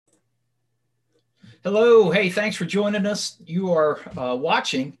Hello. Hey, thanks for joining us. You are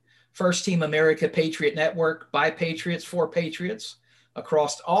watching First Team America Patriot Network by Patriots for Patriots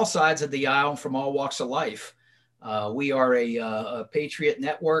across all sides of the aisle from all walks of life. We are a Patriot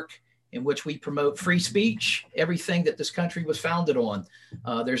network in which we promote free speech, everything that this country was founded on.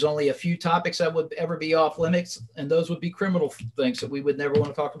 There's only a few topics that would ever be off limits, and those would be criminal things that we would never want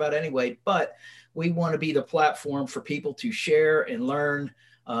to talk about anyway. But we want to be the platform for people to share and learn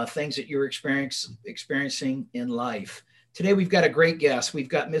things that you're experiencing in life. Today, we've got a great guest. We've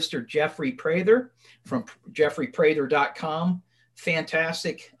got Mr. Jeffrey Prather from jeffreyprather.com.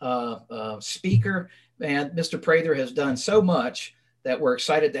 Fantastic speaker. And Mr. Prather has done so much that we're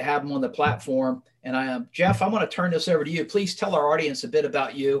excited to have him on the platform. And Jeff, I want to turn this over to you. Please tell our audience a bit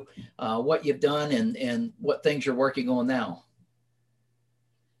about you, what you've done, and what things you're working on now.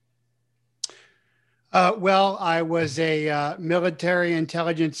 Well, I was a military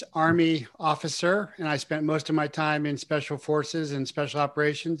intelligence Army officer, and I spent most of my time in special forces and special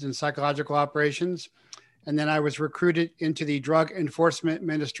operations and psychological operations. And then I was recruited into the Drug Enforcement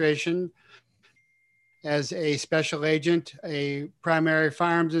Administration as a special agent, a primary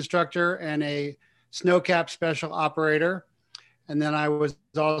firearms instructor, and a snowcap special operator. And then I was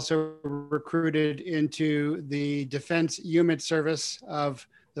also recruited into the Defense Unit Service of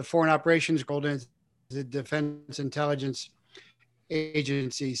the Foreign Operations Golden the Defense Intelligence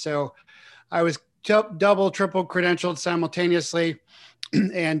Agency. So I was double, triple credentialed simultaneously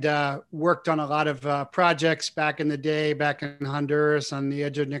and worked on a lot of projects back in the day, back in Honduras on the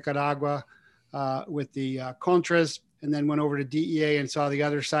edge of Nicaragua with the Contras, and then went over to DEA and saw the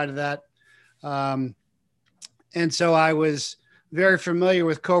other side of that. And so I was very familiar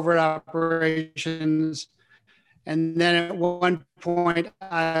with covert operations. And then at one point,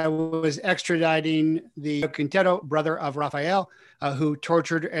 I was extraditing the Quintero, brother of Rafael, who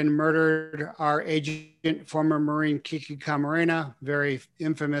tortured and murdered our agent, former Marine Kiki Camarena, very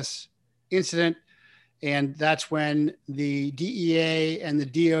infamous incident. And that's when the DEA and the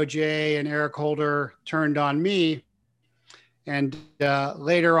DOJ and Eric Holder turned on me. And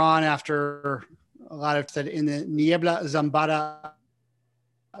later on, after a lot of that in the Niebla Zambada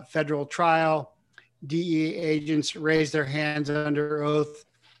federal trial, DEA agents raised their hands under oath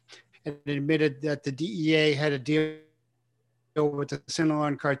and admitted that the DEA had a deal with the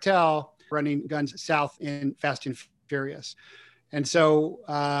Sinaloan cartel running guns south in Fast and Furious. And so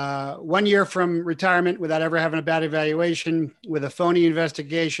 1 year from retirement without ever having a bad evaluation, with a phony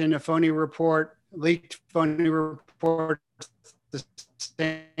investigation, a phony report, leaked phony report, the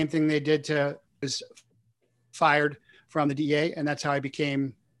same thing they did to was fired from the DEA. And that's how I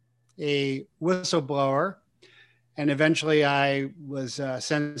became a whistleblower. And eventually I was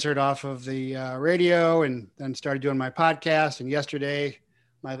censored off of the radio and then started doing my podcast. And yesterday,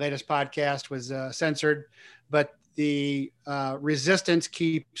 my latest podcast was censored, but the resistance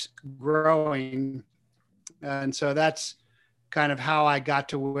keeps growing. And so that's kind of how I got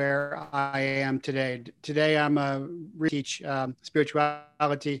to where I am today. Today, teach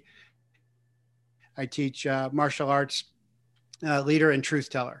spirituality. I teach martial arts, leader and truth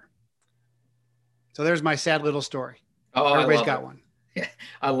teller. So there's my sad little story. Oh, everybody's got one.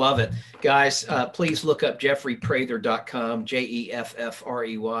 I love it. Guys, please look up jeffreyprather.com,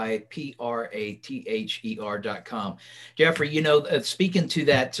 jeffreyprather.com. Jeffrey, speaking to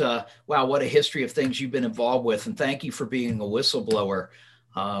that, wow, what a history of things you've been involved with. And thank you for being a whistleblower.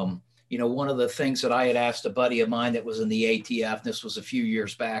 One of the things that I had asked a buddy of mine that was in the ATF, this was a few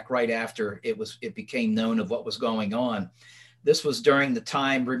years back, right after it became known of what was going on. This was during the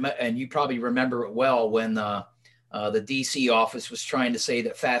time, and you probably remember it well, when the DC office was trying to say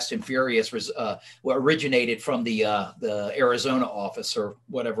that Fast and Furious was originated from the Arizona office, or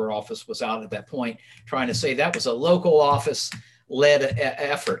whatever office was out at that point, trying to say that was a local office-led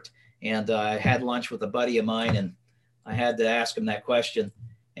effort. And I had lunch with a buddy of mine, and I had to ask him that question.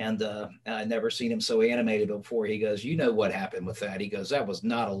 And I'd never seen him so animated before. He goes, "You know what happened with that?" He goes, "That was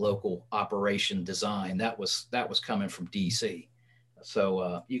not a local operation design. That was coming from DC."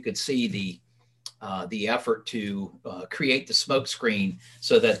 So you could see the effort to create the smokescreen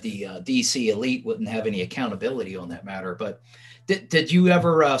so that the DC elite wouldn't have any accountability on that matter. But did you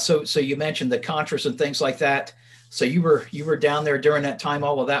ever? So you mentioned the Contras and things like that. So you were down there during that time.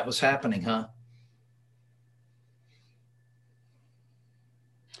 All of that was happening, huh?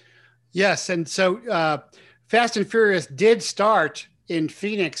 Yes. And so Fast and Furious did start in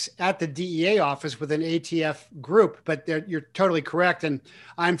Phoenix at the DEA office with an ATF group, but you're totally correct. And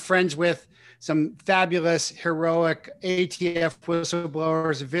I'm friends with some fabulous, heroic ATF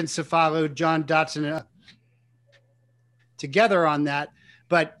whistleblowers, Vince Cefalu, John Dotson, together on that.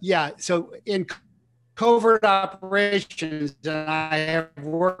 But yeah, so in covert operations, and I have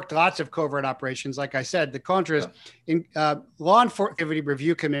worked lots of covert operations. Like I said, the Contras in Law Enforcement Activity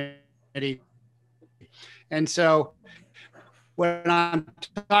Review Committee. And so when I'm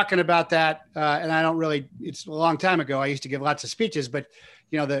talking about that, and I don't really, it's a long time ago, I used to give lots of speeches, but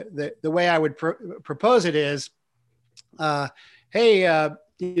the way I would propose it is, hey,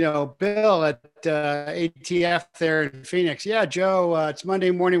 Bill at ATF there in Phoenix. Yeah, Joe, it's Monday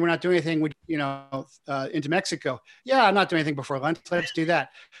morning. We're not doing anything. Into Mexico. Yeah, I'm not doing anything before lunch. Let's do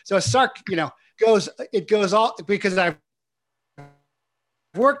that. So a SARC, goes all, because I've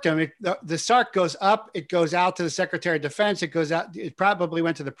worked them. The SARC goes up. It goes out to the Secretary of Defense. It goes out. It probably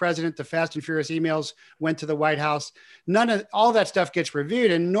went to the president. The fast and furious emails went to the White House. All that stuff gets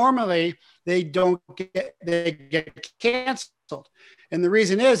reviewed, and normally they get canceled. And the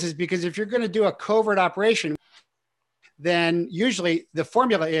reason is because if you're going to do a covert operation, then usually the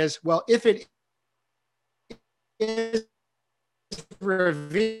formula is, well, if it is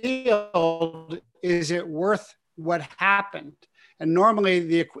revealed, is it worth what happened? And normally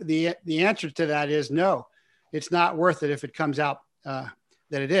the answer to that is no, it's not worth it if it comes out that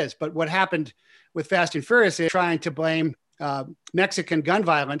it is. But what happened with Fast and Furious is trying to blame Mexican gun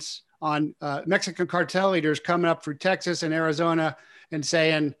violence on Mexican cartel leaders coming up through Texas and Arizona and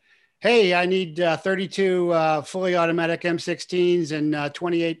saying, hey, I need 32 fully automatic M16s and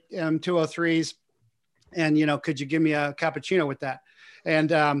 28 M203s. And, could you give me a cappuccino with that?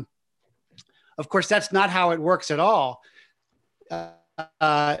 And of course, that's not how it works at all.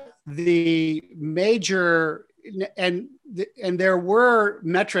 The major, and there were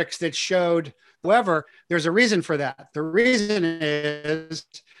metrics that showed, however, there's a reason for that. The reason is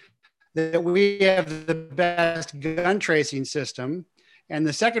that we have the best gun tracing system. And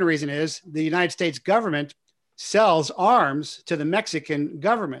the second reason is the United States government sells arms to the Mexican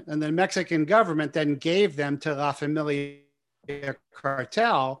government. And the Mexican government then gave them to La Familia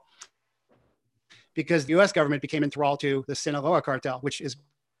cartel because the US government became enthralled to the Sinaloa cartel, which is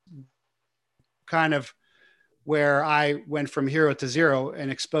kind of where I went from hero to zero and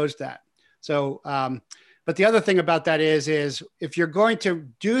exposed that. So, but the other thing about that is if you're going to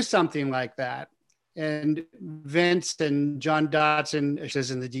do something like that, and Vince and John Dotson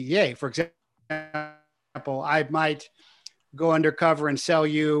is in the DEA, for example, I might go undercover and sell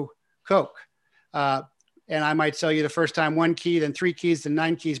you coke. And I might sell you the first time 1 key, then 3 keys, then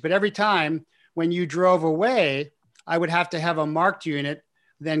 9 keys. But every time when you drove away, I would have to have a marked unit,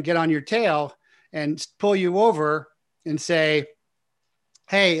 then get on your tail and pull you over and say,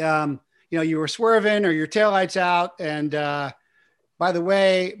 hey, you were swerving or your taillight's out. And by the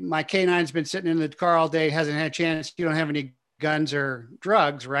way, my K9's been sitting in the car all day, hasn't had a chance. You don't have any guns or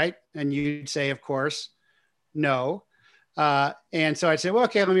drugs, right? And you'd say, of course, no. And so I'd say, well,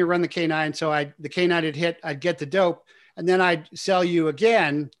 okay, let me run the K9. So the K9 would hit, I'd get the dope, and then I'd sell you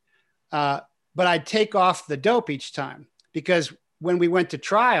again. But I'd take off the dope each time, because when we went to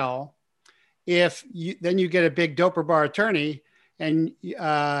trial, then you get a big doper bar attorney, and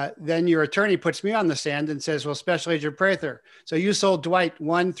then your attorney puts me on the stand and says, well, Special Agent Prather, so you sold Dwight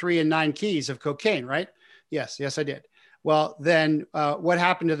 1, 3, and 9 keys of cocaine, right? Yes, I did. Well, then what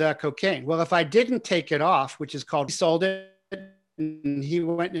happened to that cocaine? Well, if I didn't take it off, which is called, he sold it, and he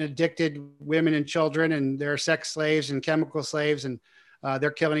went and addicted women and children, and they're sex slaves and chemical slaves, and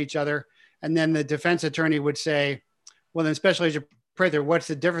they're killing each other. And then the defense attorney would say, well, then Special Agent Prather, what's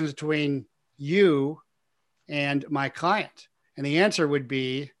the difference between you and my client? And the answer would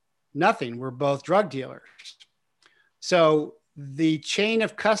be nothing. We're both drug dealers. So the chain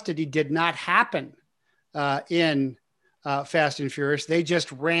of custody did not happen in Fast and Furious. They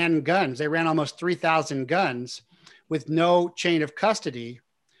just ran guns. They ran almost 3,000 guns with no chain of custody.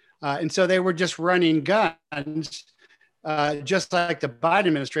 And so they were just running guns, just like the Biden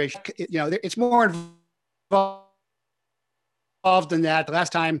administration. It's more involved than that. The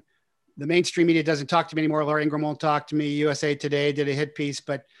last time, the mainstream media doesn't talk to me anymore. Laura Ingraham won't talk to me. USA Today did a hit piece.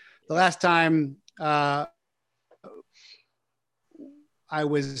 But the last time I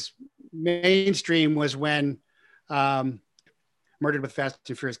was mainstream was when Murdered with Fast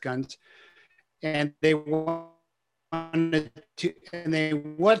and Furious Guns. And they wanted to,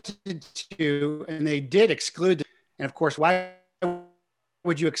 and they did exclude. And of course, why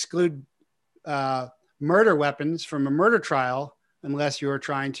would you exclude murder weapons from a murder trial unless you're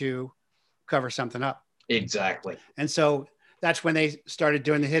trying to cover something up? Exactly. And so that's when they started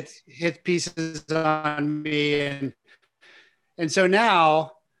doing the hit pieces on me. And so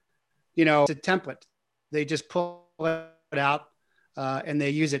now, it's a template. They just pull it out and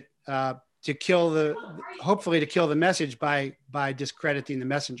they use it hopefully to kill the message by discrediting the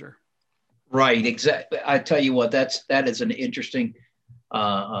messenger. Right, exactly. I tell you what, that is an interesting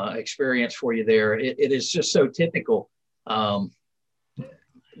experience for you there. It is just so typical, um,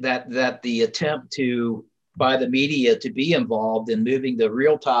 that the attempt to by the media to be involved in moving the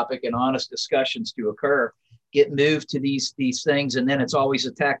real topic and honest discussions to occur get moved to these things, and then it's always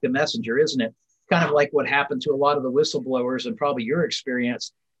attack the messenger, isn't it? Kind of like what happened to a lot of the whistleblowers, and probably your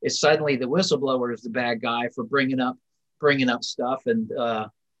experience is suddenly the whistleblower is the bad guy for bringing up stuff, and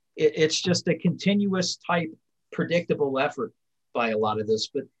it's just a continuous type predictable effort by a lot of this.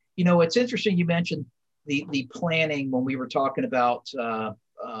 But it's interesting you mentioned the planning when we were talking about a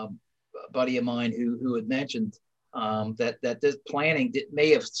buddy of mine who had mentioned that this planning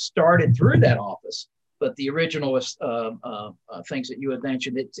may have started through that office, but the original things that you had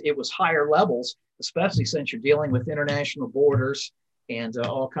mentioned, it was higher levels, especially since you're dealing with international borders and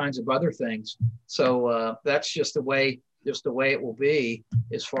all kinds of other things. So that's just the way it will be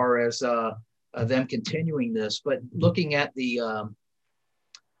as far as them continuing this. But looking at the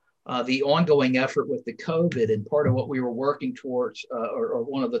ongoing effort with the COVID, and part of what we were working towards, or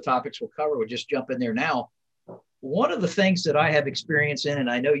one of the topics we'll cover, we'll just jump in there now. One of the things that I have experience in, and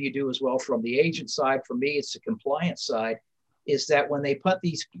I know you do as well from the agent side, for me, it's the compliance side, is that when they put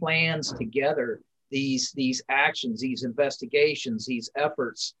these plans together, these actions, these investigations, these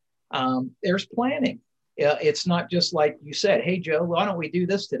efforts, there's planning. It's not just like you said, hey, Joe, why don't we do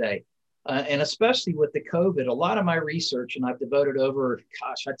this today? And especially with the COVID, a lot of my research, and I've devoted over,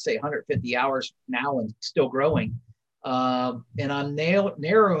 I'd say 150 hours now and still growing. And I'm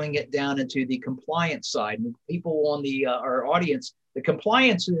narrowing it down into the compliance side. And people on our audience, the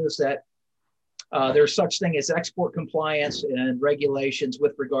compliance is that there's such thing as export compliance and regulations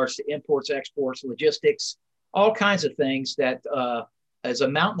with regards to imports, exports, logistics, all kinds of things that is a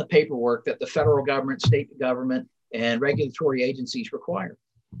mountain of paperwork that the federal government, state government, and regulatory agencies require.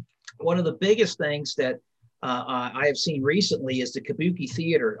 One of the biggest things that I have seen recently is the Kabuki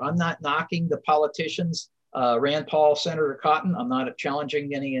theater. I'm not knocking the politicians, Rand Paul, Senator Cotton. I'm not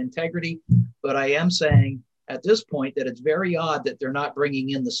challenging any integrity, but I am saying at this point that it's very odd that they're not bringing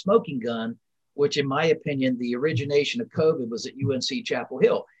in the smoking gun, which in my opinion, the origination of COVID was at UNC Chapel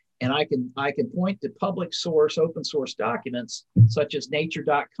Hill. And I can point to public source, open source documents such as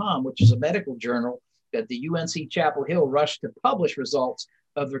nature.com, which is a medical journal that the UNC Chapel Hill rushed to publish results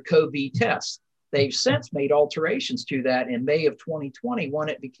of their COVID tests. They've since made alterations to that in May of 2020 when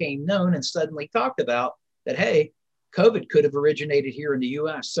it became known and suddenly talked about that, hey, COVID could have originated here in the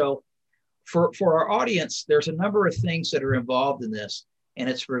US. So for our audience, there's a number of things that are involved in this, and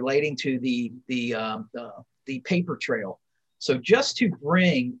it's relating to the paper trail. So just to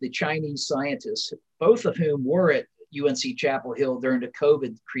bring the Chinese scientists, both of whom were at UNC Chapel Hill during the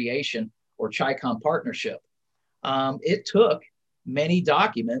COVID creation or CHICOM partnership, it took many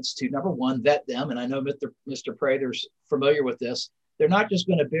documents to, number one, vet them. And I know Mr. Prather's familiar with this. They're not just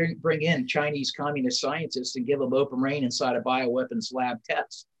going to bring in Chinese communist scientists and give them open reign inside a bioweapons lab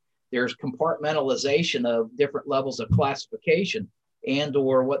test. There's compartmentalization of different levels of classification and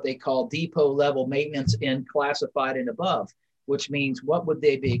or what they call depot level maintenance in classified and above, which means what would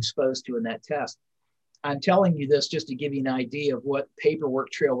they be exposed to in that test? I'm telling you this just to give you an idea of what paperwork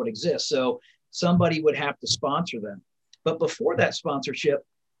trail would exist. So somebody would have to sponsor them. But before that sponsorship,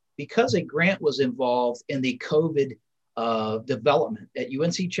 because a grant was involved in the COVID development at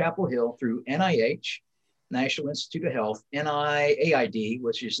UNC Chapel Hill through NIH, National Institute of Health, NIAID,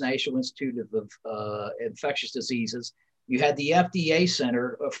 which is National Institute of Infectious Diseases. You had the FDA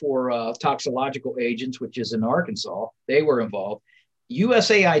Center for Toxicological Agents, which is in Arkansas. They were involved.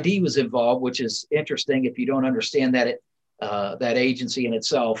 USAID was involved, which is interesting. If you don't understand that that agency in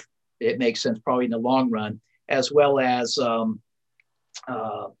itself, it makes sense probably in the long run, as well as the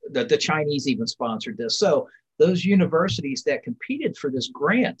Chinese even sponsored this. So those universities that competed for this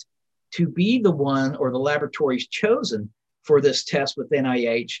grant to be the one or the laboratories chosen for this test with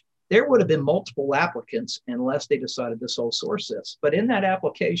NIH, there would have been multiple applicants unless they decided to sole source this. But in that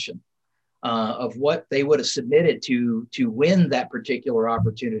application of what they would have submitted to win that particular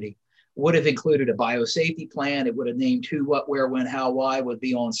opportunity would have included a biosafety plan. It would have named who, what, where, when, how, why would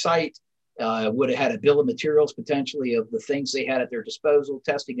be on site. Would have had a bill of materials potentially of the things they had at their disposal,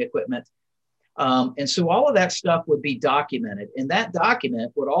 testing equipment. And so all of that stuff would be documented. And that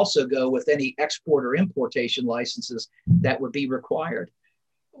document would also go with any export or importation licenses that would be required.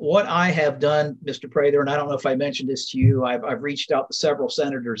 What I have done, Mr. Prather, and I don't know if I mentioned this to you, I've reached out to several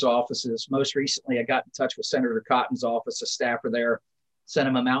senators' offices. Most recently, I got in touch with Senator Cotton's office, a staffer there, sent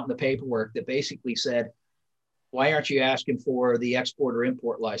him a mountain of paperwork that basically said, why aren't you asking for the export or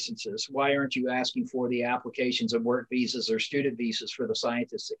import licenses? Why aren't you asking for the applications of work visas or student visas for the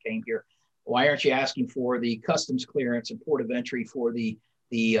scientists that came here? Why aren't you asking for the customs clearance and port of entry for the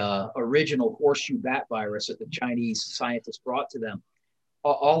original horseshoe bat virus that the Chinese scientists brought to them?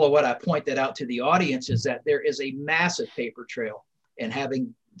 All of what I pointed out to the audience is that there is a massive paper trail, and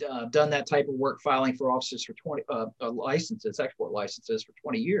having done that type of work, filing for offices for 20 licenses, export licenses for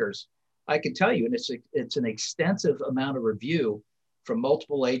 20 years, I can tell you, and it's an extensive amount of review from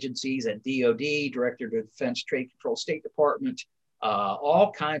multiple agencies at DOD, Director of Defense Trade Control, State Department,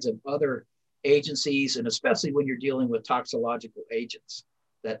 all kinds of other agencies, and especially when you're dealing with toxicological agents,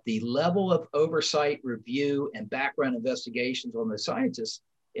 that the level of oversight, review, and background investigations on the scientists,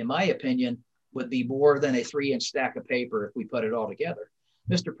 in my opinion, would be more than a 3-inch stack of paper if we put it all together.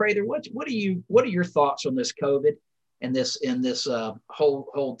 Mr. Prather, what are your thoughts on this COVID and this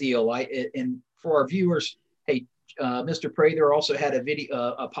whole deal? And for our viewers, hey, Mr. Prather also had a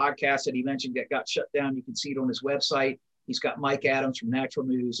podcast that he mentioned that got shut down. You can see it on his website. He's got Mike Adams from Natural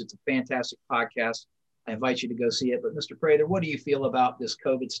News. It's a fantastic podcast. I invite you to go see it. But Mr. Prather, what do you feel about this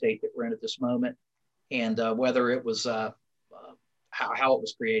COVID state that we're in at this moment, and whether it was how it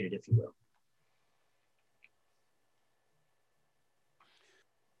was created, if you will?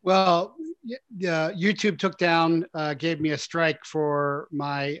 Well, YouTube took down, gave me a strike for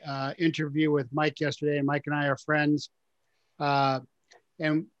my interview with Mike yesterday, and Mike and I are friends.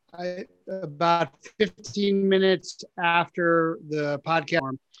 And about 15 minutes after the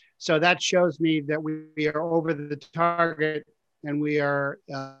podcast, so that shows me that we are over the target and we are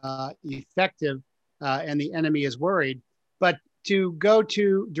effective, and the enemy is worried. But to go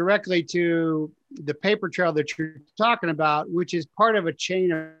directly to the paper trail that you're talking about, which is part of a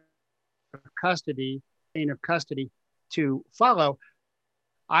chain of custody to follow,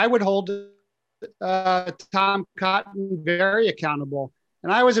 I would hold Tom Cotton very accountable.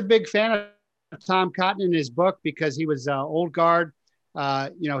 And I was a big fan of Tom Cotton in his book because he was old guard.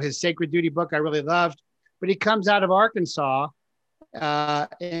 His Sacred Duty book I really loved. But he comes out of Arkansas,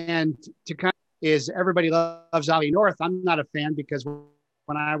 and to kind of is everybody loves Ollie North. I'm not a fan because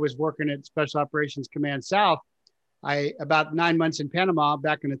when I was working at Special Operations Command South, about 9 months in Panama,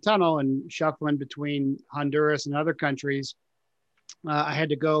 back in the tunnel and shuffling between Honduras and other countries, I had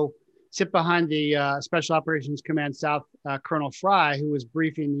to go sit behind the Special Operations Command South Colonel Fry, who was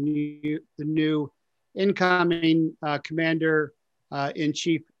briefing the new incoming commander in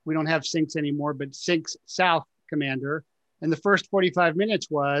chief. We don't have Sinks anymore, but Sinks South commander. And the first 45 minutes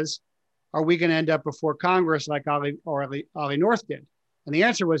was, are we going to end up before Congress like Ollie North did? And the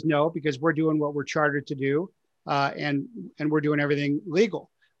answer was no, because we're doing what we're chartered to do, and we're doing everything legal.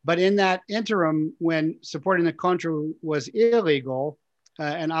 But in that interim, when supporting the Contra was illegal,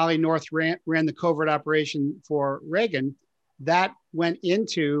 and Ollie North ran the covert operation for Reagan, that went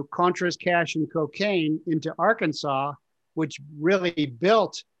into Contra's cash and cocaine into Arkansas, which really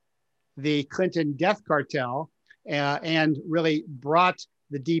built the Clinton death cartel, and really brought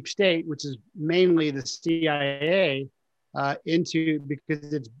the deep state, which is mainly the CIA, because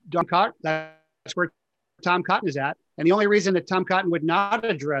it's that's where Tom Cotton is at. And the only reason that Tom Cotton would not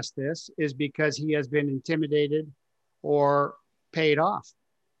address this is because he has been intimidated or paid off.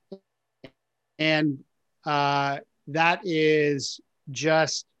 And that is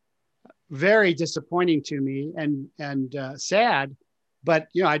just very disappointing to me and sad. But,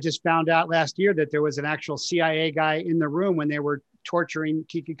 I just found out last year that there was an actual CIA guy in the room when they were torturing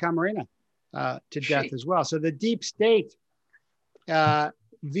Kiki Camarena to death as well. So the deep state via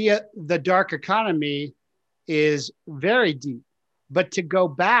the dark economy is very deep. But to go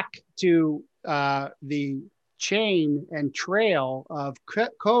back to the chain and trail of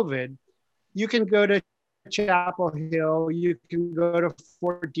COVID, you can go to Chapel Hill, you can go to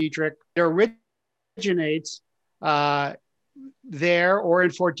Fort Detrick. It originates there or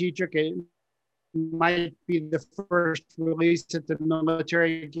in Fort Detrick. It might be the first release at the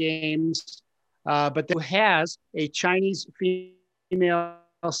military games, but that has a Chinese female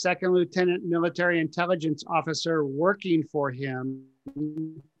second lieutenant military intelligence officer working for him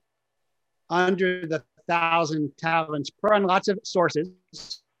under the 1,000 Talents Program. Lots of sources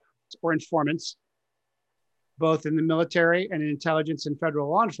or informants, both in the military and in intelligence and federal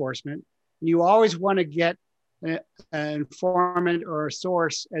law enforcement. You always want to get an informant or a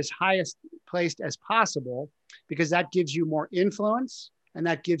source as highest placed as possible, because that gives you more influence and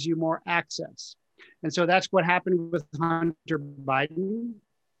that gives you more access. And so that's what happened with Hunter Biden.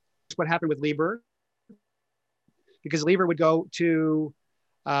 That's what happened with Lieber, because Lieber would go to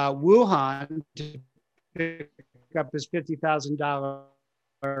Wuhan to pick up his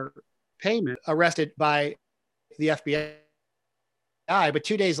 $50,000 payment, arrested by the FBI. But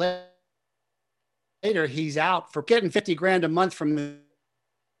 2 days later, he's out for getting $50,000 a month from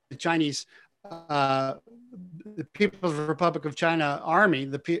Chinese, the People's Republic of China Army,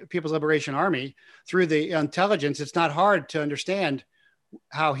 the People's Liberation Army, through the intelligence, it's not hard to understand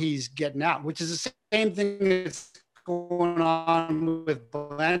how he's getting out, which is the same thing that's going on with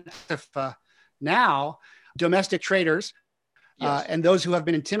Antifa now. Domestic traitors, yes, and those who have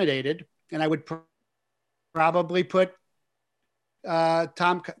been intimidated. And I would probably put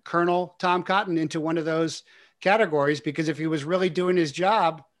Colonel Tom Cotton into one of those categories, because if he was really doing his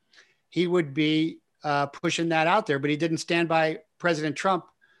job, he would be pushing that out there. But he didn't stand by President Trump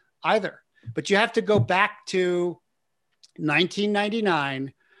either. But you have to go back to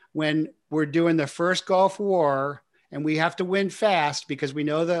 1999 when we're doing the first Gulf War, and we have to win fast because we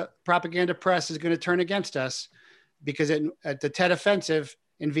know the propaganda press is going to turn against us, because at the Tet Offensive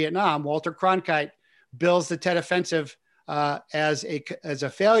in Vietnam, Walter Cronkite bills the Tet Offensive as a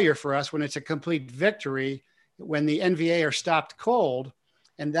failure for us when it's a complete victory, when the NVA are stopped cold,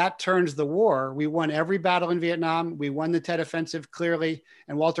 and that turns the war. We won every battle in Vietnam. We won the Tet Offensive clearly,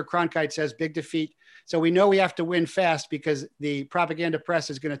 and Walter Cronkite says big defeat. So we know we have to win fast because the propaganda press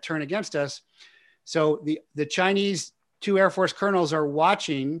is going to turn against us. So the Chinese 2 Air Force colonels are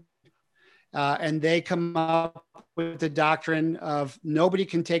watching, and they come up with the doctrine of nobody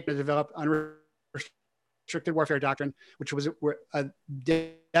can take to develop unrestricted warfare doctrine, which was a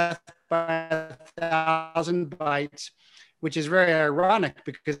death by 1,000 bites, which is very ironic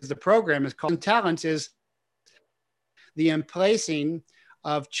because the program is called Talents, is the emplacing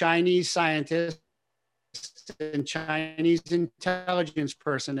of Chinese scientists and Chinese intelligence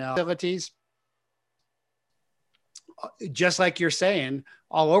personnel facilities, just like you're saying,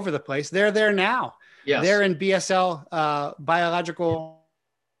 all over the place. They're there now. Yes. They're in BSL biological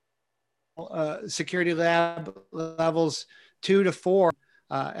security lab levels 2 to 4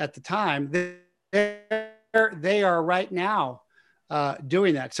 at the time. They are right now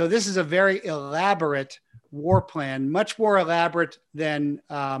doing that. So this is a very elaborate war plan, much more elaborate than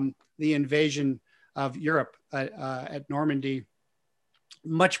the invasion of Europe at Normandy,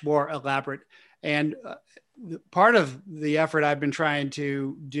 much more elaborate. And part of the effort I've been trying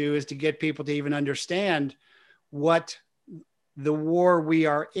to do is to get people to even understand what the war we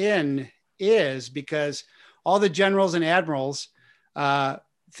are in is, because all the generals and admirals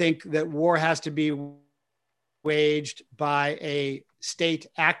think that war has to be waged by a state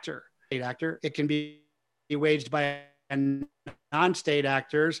actor. It can be waged by non-state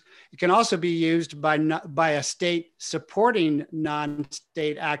actors. It can also be used by a state supporting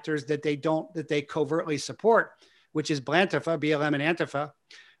non-state actors that they covertly support, which is Blantifa, BLM, and Antifa.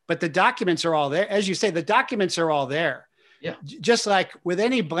 But the documents are all there. As you say, the documents are all there. Yeah. Just like with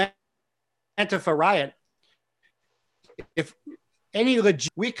any Blantifa riot, if any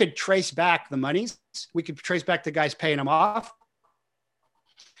we could trace back the monies. We could trace back the guys paying them off.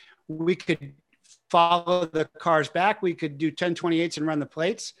 We could follow the cars back. We could do 1028s and run the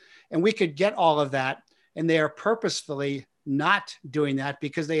plates, and we could get all of that. And they are purposefully not doing that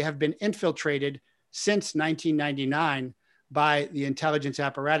because they have been infiltrated since 1999 by the intelligence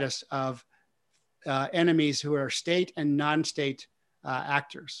apparatus of enemies who are state and non-state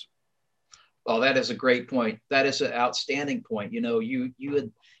actors. Oh, that is a great point. That is an outstanding point. You know,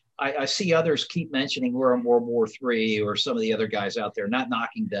 I see others keep mentioning we're in World War III, or some of the other guys out there, not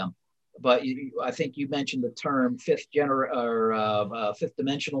knocking them. But I think you mentioned the term fifth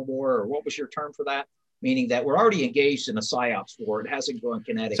dimensional war, or what was your term for that? Meaning that we're already engaged in a psyops war. It hasn't gone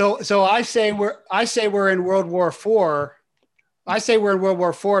kinetic. So I say we're in World War IV. I say we're in World War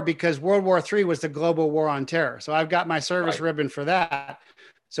IV because World War III was the global war on terror. So I've got my service ribbon for that.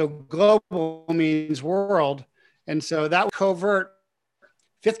 So global means world. And so that covert,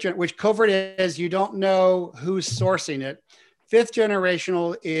 which covert is you don't know who's sourcing it. Fifth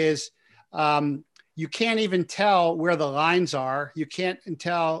generational is you can't even tell where the lines are. You can't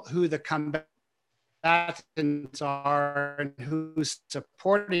tell who the combatants are and who's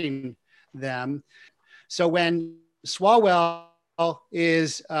supporting them. So when Swalwell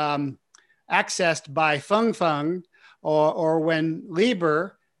is accessed by Feng Feng, or when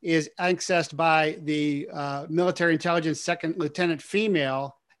Lieber is accessed by the military intelligence second lieutenant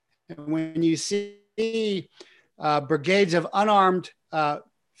female, and when you see brigades of unarmed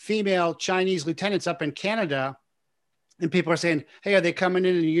female Chinese lieutenants up in Canada, and people are saying, hey, are they coming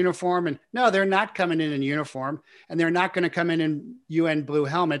in uniform? And no, they're not coming in uniform. And they're not going to come in UN blue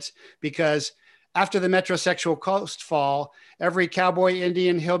helmets, because after the metrosexual coast fall, every cowboy,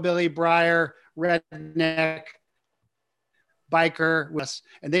 Indian, hillbilly, briar, redneck, biker,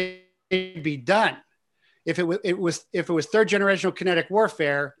 and they'd be done. If it was third generational kinetic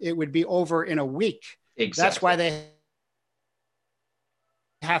warfare, it would be over in a week. Exactly. That's why they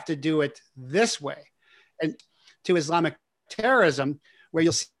have to do it this way. And to Islamic terrorism, where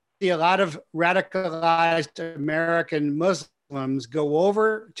you'll see a lot of radicalized American Muslims go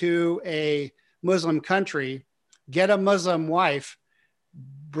over to a Muslim country, get a Muslim wife,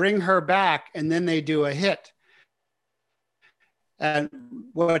 bring her back, and then they do a hit. And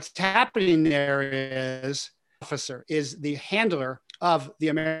what's happening there is officer is the handler of the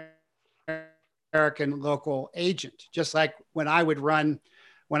American local agent. Just like when I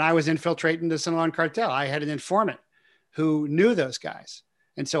was infiltrating the Sinaloan cartel, I had an informant who knew those guys.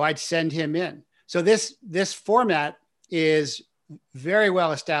 And so I'd send him in. So this format is very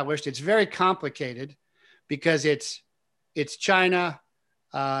well established. It's very complicated because it's China,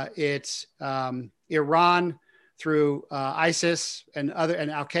 it's Iran through ISIS and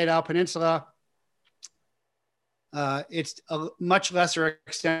Al Qaeda Peninsula. It's a much lesser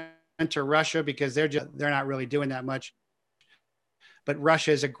extent to Russia because they're not really doing that much. But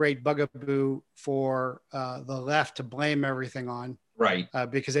Russia is a great bugaboo for the left to blame everything on, right?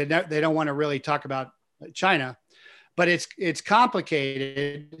 Because they don't want to really talk about China. But it's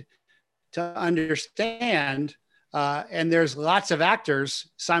complicated to understand, and there's lots of actors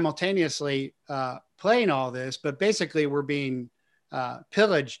simultaneously playing all this. But basically, we're being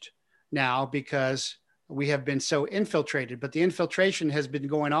pillaged now because we have been so infiltrated. But the infiltration has been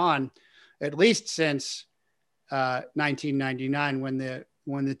going on at least since 1999,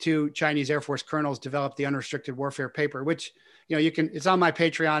 when the two Chinese Air Force colonels developed the unrestricted warfare paper, which it's on my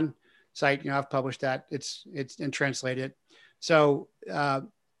Patreon site. I've published that. It's and translated. So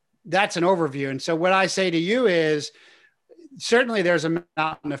that's an overview. And so what I say to you is, certainly there's a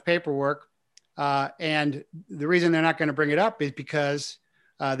mountain of paperwork, and the reason they're not going to bring it up is because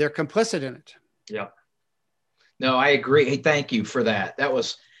they're complicit in it. Yeah. No, I agree. Hey, thank you for that. That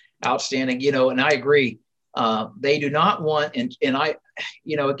was outstanding. And I agree. They do not want, and I,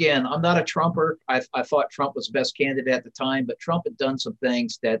 again, I'm not a Trumper. I thought Trump was the best candidate at the time, but Trump had done some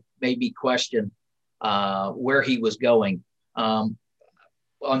things that made me question where he was going.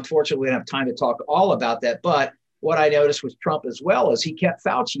 Unfortunately, we don't have time to talk all about that. But what I noticed with Trump as well is he kept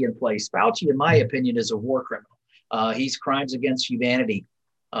Fauci in place. Fauci, in my opinion, is a war criminal. He's crimes against humanity.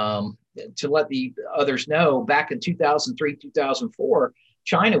 To let the others know, back in 2003, 2004,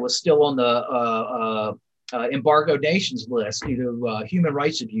 China was still on the embargoed nations list due to human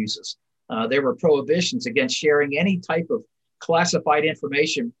rights abuses. There were prohibitions against sharing any type of classified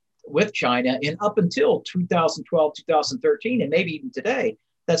information with China, and up until 2012, 2013, and maybe even today,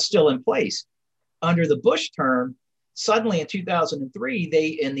 that's still in place. Under the Bush term, suddenly in 2003,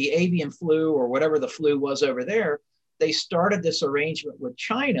 in the avian flu or whatever the flu was over there, they started this arrangement with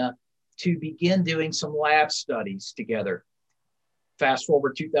China to begin doing some lab studies together. Fast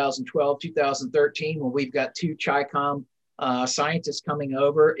forward 2012, 2013, when we've got two CHICOM scientists coming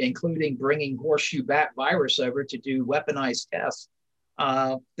over, including bringing horseshoe bat virus over to do weaponized tests,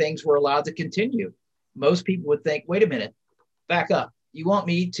 things were allowed to continue. Most people would think, wait a minute, back up. You want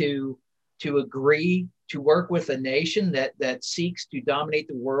me to agree to work with a nation that seeks to dominate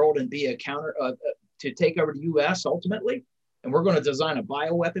the world and be a counter, to take over the U.S. ultimately, and we're going to design a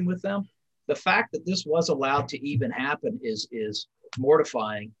bioweapon with them? The fact that this was allowed to even happen is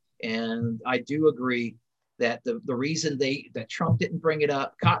mortifying. And I do agree that the reason that Trump didn't bring it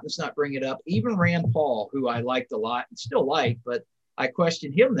up, Cotton's not bringing it up, even Rand Paul, who I liked a lot and still like, but I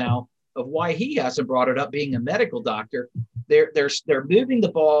question him now of why he hasn't brought it up, being a medical doctor. They're moving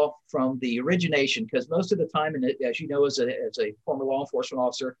the ball from the origination, because most of the time, and as you know, as a former law enforcement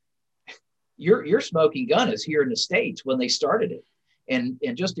officer, your smoking gun is here in the States when they started it. And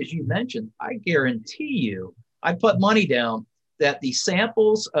just as you mentioned, I guarantee you, I put money down that the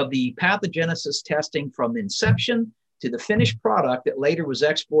samples of the pathogenesis testing from inception to the finished product that later was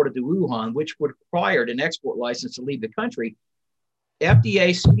exported to Wuhan, which required an export license to leave the country, FDA,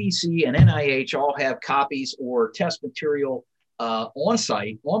 CDC, and NIH all have copies or test material on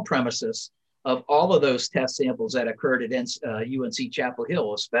site, on premises, of all of those test samples that occurred at UNC Chapel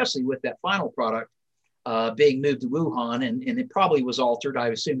Hill, especially with that final product being moved to Wuhan. And it probably was altered. I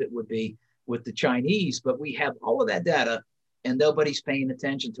assumed it would be with the Chinese, but we have all of that data and nobody's paying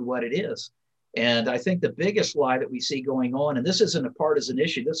attention to what it is. And I think the biggest lie that we see going on, and this isn't a partisan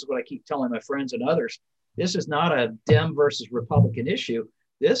issue, this is what I keep telling my friends and others, this is not a Dem versus Republican issue.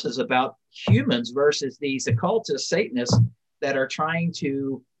 This is about humans versus these occultist Satanists that are trying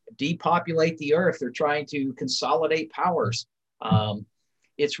to depopulate the earth. They're trying to consolidate powers.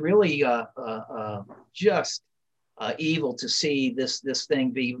 It's really just evil to see this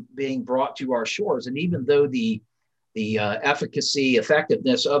thing being brought to our shores. And even though the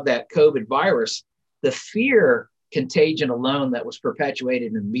effectiveness of that COVID virus, the fear contagion alone that was perpetuated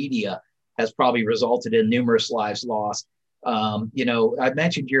in the media has probably resulted in numerous lives lost. I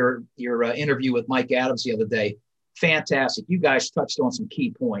mentioned your interview with Mike Adams the other day. Fantastic. You guys touched on some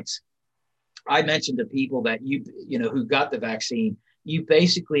key points. I mentioned to people that who got the vaccine, you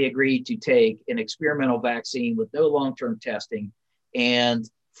basically agreed to take an experimental vaccine with no long-term testing, and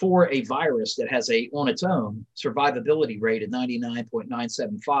for a virus that has on its own survivability rate of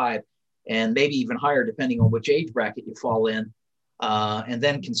 99.975, and maybe even higher depending on which age bracket you fall in. And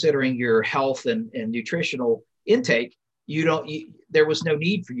then considering your health and nutritional intake, there was no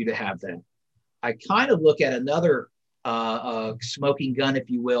need for you to have that. I kind of look at another smoking gun, if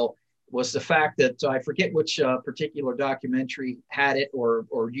you will, was the fact that I forget which particular documentary had it or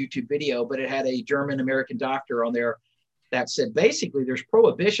YouTube video, but it had a German-American doctor on there that said basically there's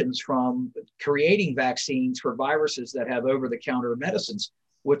prohibitions from creating vaccines for viruses that have over-the-counter medicines,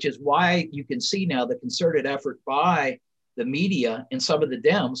 which is why you can see now the concerted effort by the media and some of the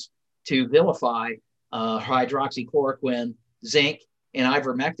Dems to vilify hydroxychloroquine, zinc, and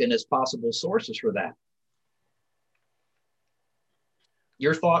ivermectin as possible sources for that.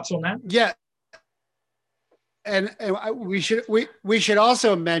 Your thoughts on that? Yeah, and we should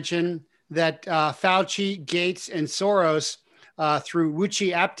also mention that Fauci, Gates, and Soros through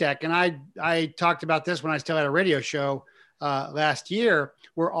Wuxi Aptech, and I talked about this when I still had a radio show last year,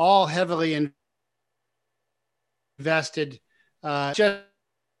 were all heavily invested.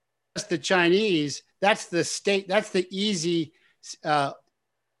 Just the Chinese, that's the state, that's the easy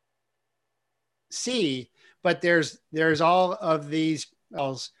C, but there's all of these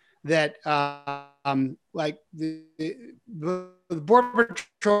that like the Border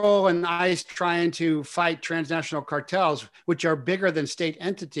Patrol and ICE trying to fight transnational cartels, which are bigger than state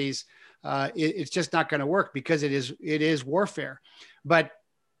entities. It's just not going to work because it is warfare. But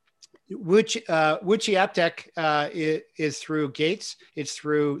Wuxi Aptech is through Gates, it's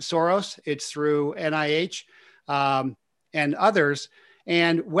through Soros, it's through NIH and others.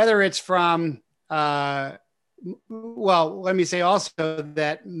 And whether it's from well, let me say also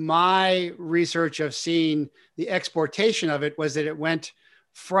that my research of seeing the exportation of it was that it went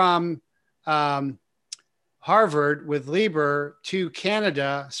from Harvard with Lieber to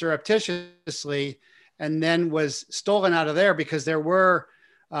Canada surreptitiously, and then was stolen out of there because there were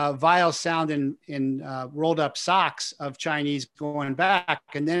vials found in rolled up socks of Chinese going back.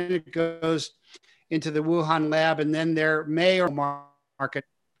 And then it goes into the Wuhan lab, and then their May market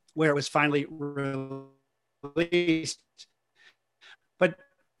where it was finally released. But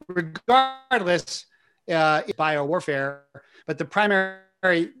regardless, biowarfare, but the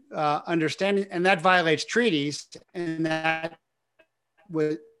primary understanding, and that violates treaties, and that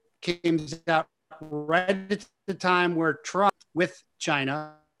came out right at the time where Trump with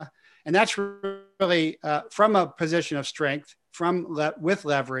China, and that's really from a position of strength, with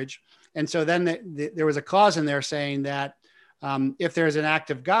leverage. And so then there was a clause in there saying that if there's an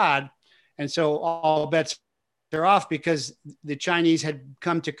act of God, and so all bets are off because the Chinese had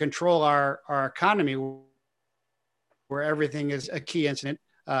come to control our economy, where everything is a key incident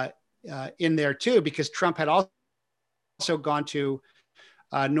in there too, because Trump had also gone to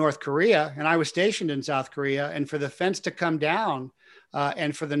North Korea, and I was stationed in South Korea, and for the fence to come down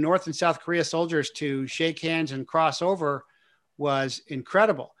and for the North and South Korea soldiers to shake hands and cross over was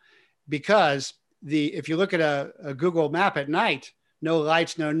incredible, because if you look at a Google map at night, no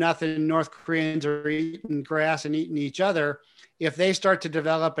lights, no nothing, North Koreans are eating grass and eating each other. If they start to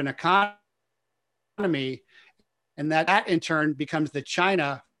develop an economy, and that in turn becomes the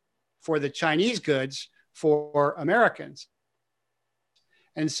China for the Chinese goods for Americans.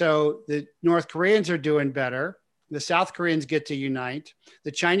 And so the North Koreans are doing better. The South Koreans get to unite.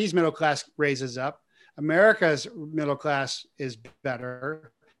 The Chinese middle class raises up. America's middle class is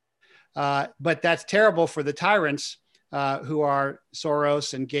better. But that's terrible for the tyrants who are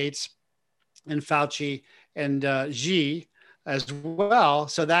Soros and Gates and Fauci and Xi as well.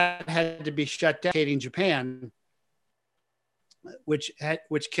 So that had to be shut down in Japan, which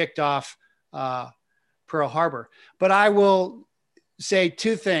kicked off Pearl Harbor. But I will say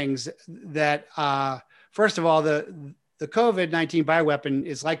two things that, first of all, the COVID-19 bioweapon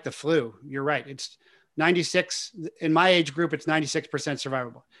is like the flu. You're right. It's 96, in my age group, it's 96%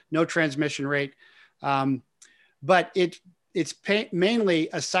 survivable, no transmission rate. But it's mainly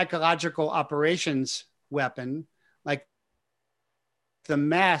a psychological operations weapon. Like the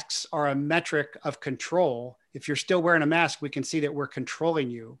masks are a metric of control. If you're still wearing a mask, we can see that we're controlling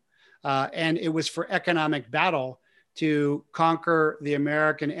you. And it was for economic battle to conquer the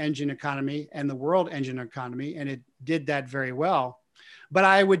American engine economy and the world engine economy. And it did that very well. But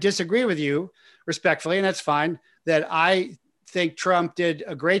I would disagree with you respectfully, and that's fine, that I think Trump did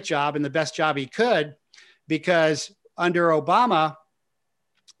a great job and the best job he could, because under Obama,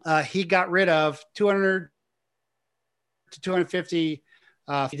 he got rid of 200 to 250.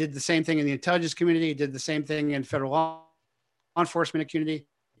 He did the same thing in the intelligence community. He did the same thing in federal law enforcement community.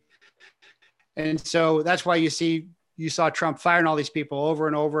 And so that's why you saw Trump firing all these people over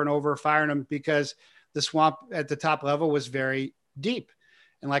and over and over, firing them, because the swamp at the top level was very deep.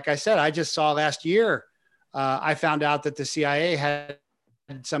 And like I said, I just saw last year, I found out that the CIA had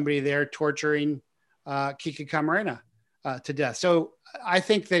somebody there torturing Kiki Camarena to death. So I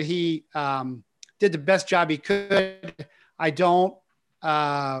think that he did the best job he could.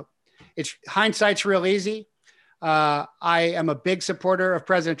 It's hindsight's real easy. I am a big supporter of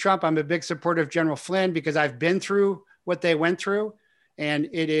President Trump. I'm a big supporter of General Flynn, because I've been through what they went through, and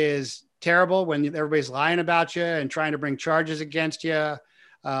it is terrible when everybody's lying about you and trying to bring charges against you,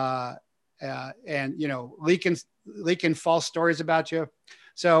 and leaking false stories about you.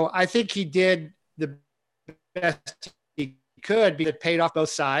 So I think he did the best he could, because it paid off both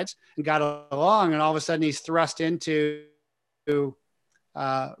sides and got along, and all of a sudden he's thrust into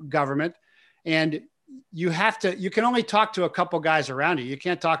government, and you can only talk to a couple guys around you. You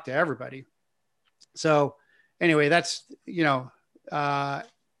can't talk to everybody. So anyway, that's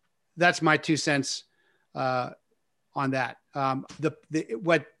my 2 cents on that.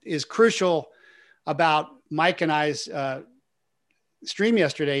 What is crucial about Mike and I's stream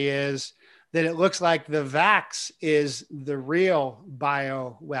yesterday is that it looks like the vax is the real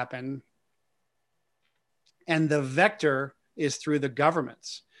bioweapon, and the vector is through the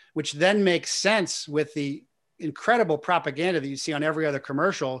governments, which then makes sense with the incredible propaganda that you see on every other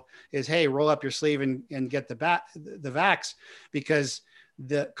commercial is, hey, roll up your sleeve and get the vax, because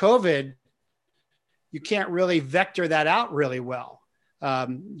the COVID, you can't really vector that out really well.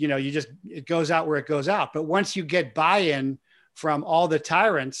 It goes out where it goes out. But once you get buy-in from all the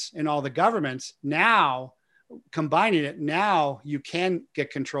tyrants and all the governments, now combining it, now you can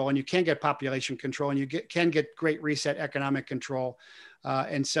get control, and you can get population control, and you can get great reset economic control.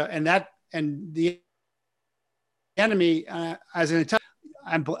 And the enemy, as an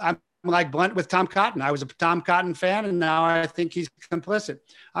I'm like blunt with Tom Cotton. I was a Tom Cotton fan, and now I think he's complicit.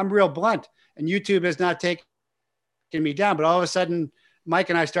 I'm real blunt, and YouTube has not taken me down, but all of a sudden Mike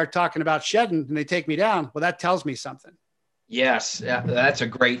and I start talking about shedding and they take me down. Well, that tells me something. Yes, that's a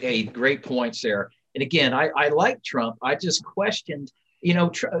great point, Sarah. And again, I like Trump. I just questioned,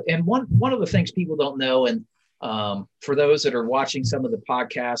 and one of the things people don't know, and for those that are watching some of the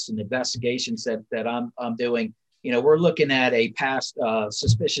podcasts and investigations that I'm doing, we're looking at a past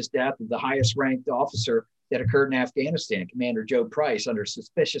suspicious death of the highest ranked officer that occurred in Afghanistan, Commander Joe Price, under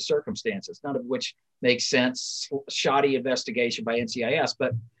suspicious circumstances, none of which makes sense, shoddy investigation by NCIS.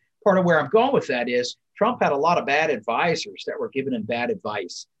 But part of where I'm going with that is Trump had a lot of bad advisors that were giving him bad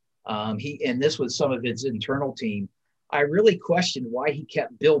advice. And this was some of his internal team. I really questioned why he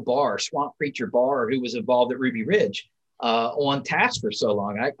kept Bill Barr, swamp preacher Barr, who was involved at Ruby Ridge, on task for so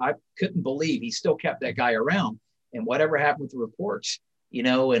long. I couldn't believe he still kept that guy around. And whatever happened with the reports,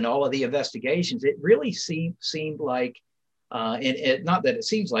 and all of the investigations, it really seemed like, and not that it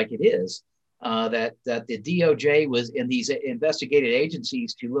seems like it is, that the DOJ was in these investigative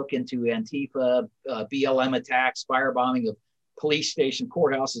agencies to look into Antifa, BLM attacks, firebombing of police station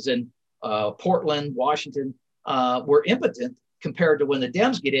courthouses in Portland, Washington, were impotent compared to when the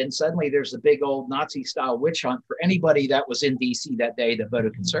Dems get in. Suddenly there's a big old Nazi style witch hunt for anybody that was in DC that day that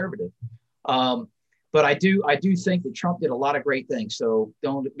voted conservative. But I do think that Trump did a lot of great things. So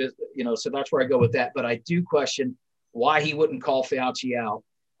so that's where I go with that. But I do question why he wouldn't call Fauci out,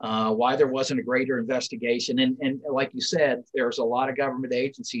 why there wasn't a greater investigation. And like you said, there's a lot of government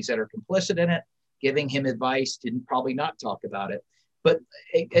agencies that are complicit in it, giving him advice to probably not talk about it. But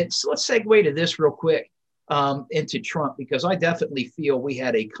let's segue to this real quick, into Trump, because I definitely feel we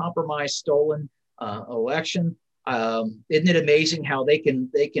had a compromised, stolen election. Isn't it amazing how they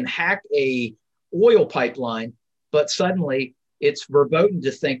can hack a oil pipeline, but suddenly it's verboten to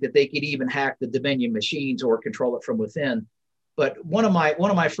think that they could even hack the Dominion machines or control it from within. But one of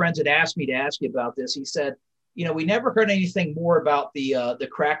my friends had asked me to ask you about this. He said, we never heard anything more about the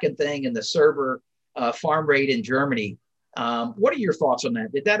Kraken thing and the server farm raid in Germany. What are your thoughts on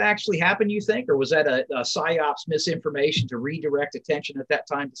that? Did that actually happen, you think, or was that a PSYOPs misinformation to redirect attention at that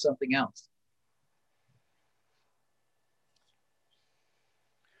time to something else?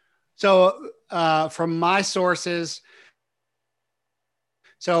 So from my sources,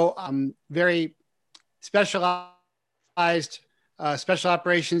 very specialized special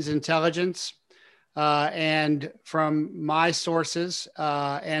operations intelligence And from my sources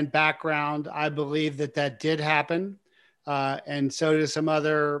and background, I believe that that did happen. And so do some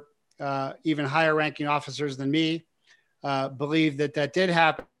other even higher ranking officers than me believe that that did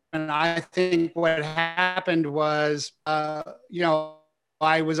happen. And I think what happened was, I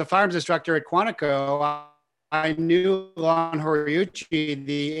was a firearms instructor at Quantico. I knew Lon Horiuchi,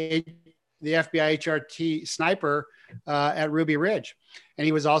 the FBI HRT sniper at Ruby Ridge, and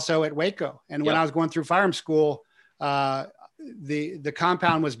he was also at Waco. And when I was going through firearms school, the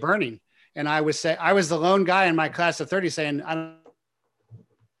compound was burning, and I was the lone guy in my class of 30 saying, I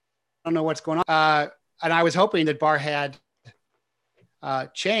don't know what's going on. And I was hoping that Barr had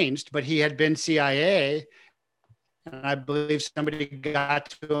changed, but he had been CIA. And I believe somebody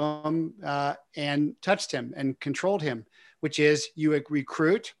got to him and touched him and controlled him, which is you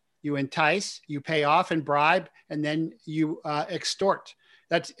recruit, you entice, you pay off and bribe, and then you extort.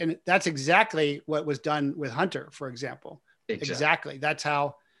 That's exactly what was done with Hunter, for example. Exactly. That's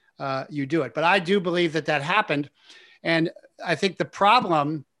how you do it. But I do believe that that happened. And I think the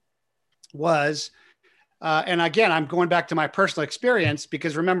problem was, and again, I'm going back to my personal experience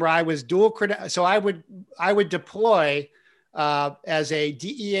because remember, I was dual credential. So I would deploy as a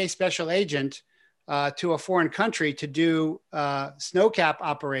DEA special agent to a foreign country to do snowcap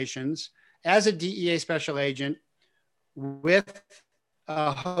operations as a DEA special agent with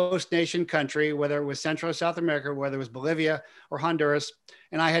a host nation country, whether it was Central or South America, whether it was Bolivia or Honduras.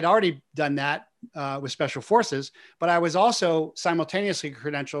 And I had already done that with special forces, but I was also simultaneously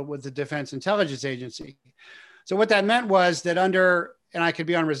credentialed with the Defense Intelligence Agency. So what that meant was that and I could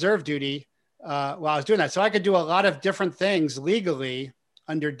be on reserve duty while I was doing that. So I could do a lot of different things legally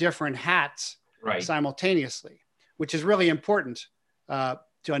under different hats simultaneously, which is really important to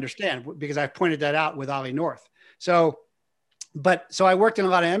understand because I pointed that out with Ollie North. So I worked in a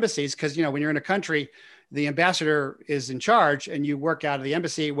lot of embassies because, when you're in a country, the ambassador is in charge and you work out of the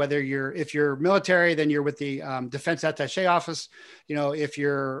embassy, if you're military, then you're with the defense attaché office. If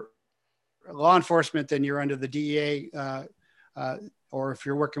you're law enforcement, then you're under the DEA, or if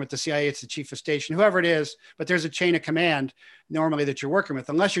you're working with the CIA, it's the chief of station, whoever it is, but there's a chain of command normally that you're working with,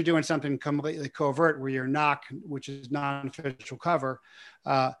 unless you're doing something completely covert where you're NOC, which is non-official cover.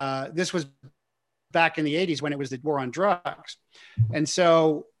 This was back in the 80s when it was the war on drugs. And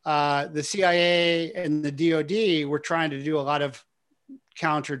so the CIA and the DOD were trying to do a lot of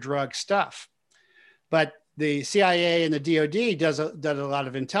counter drug stuff, but the CIA and the DOD does a lot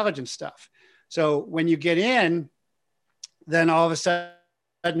of intelligence stuff. So when you get in, then all of a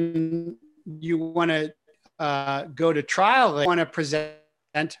sudden you want to go to trial. You want to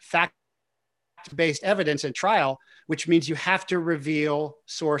present fact-based evidence in trial, which means you have to reveal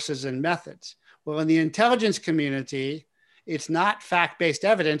sources and methods. Well, in the intelligence community, it's not fact-based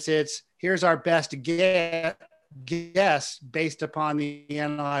evidence. It's here's our best guess based upon the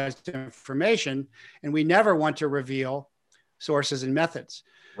analyzed information. And we never want to reveal sources and methods.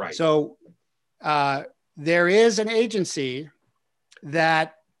 Right. So there is an agency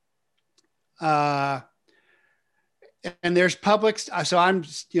that, and there's public. So I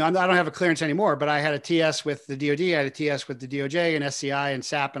don't have a clearance anymore, but I had a TS with the DOD, I had a TS with the DOJ and SCI and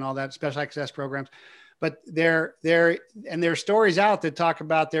SAP and all that special access programs. But there are stories out that talk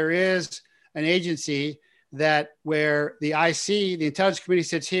about there is an agency where the IC, the intelligence community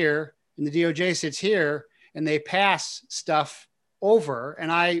sits here and the DOJ sits here and they pass stuff over.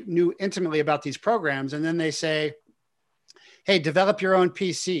 And I knew intimately about these programs. And then they say, hey, develop your own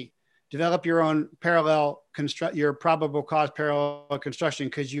PC, develop your own your probable cause parallel construction,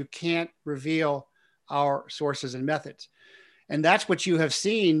 because you can't reveal our sources and methods. And that's what you have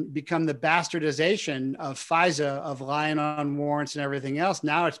seen become the bastardization of FISA, of lying on warrants and everything else.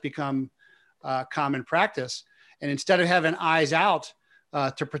 Now it's become common practice. And instead of having eyes out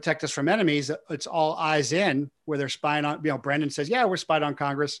to protect us from enemies, it's all eyes in, where they're spying on, Brendan says, yeah, we're spied on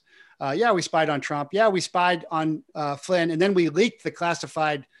Congress. Yeah, we spied on Trump. Yeah, we spied on Flynn. And then we leaked the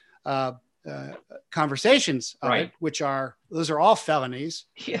classified conversations of it, those are all felonies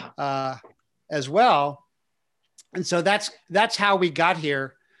as well. And so that's how we got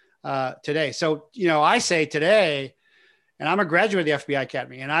here today. So, I say today, and I'm a graduate of the FBI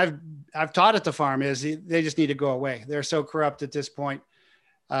Academy, and I've taught at the farm, is they just need to go away. They're so corrupt at this point.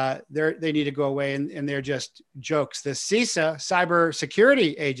 They need to go away, and they're just jokes. The CISA, Cyber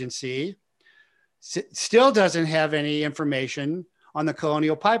Security Agency, still doesn't have any information on the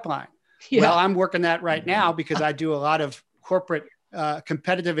Colonial Pipeline. Yeah. Well, I'm working that right now because I do a lot of corporate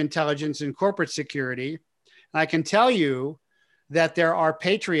competitive intelligence and corporate security. I can tell you that there are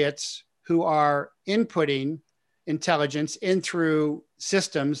patriots who are inputting intelligence in through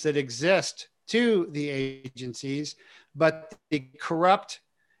systems that exist to the agencies, but the corrupt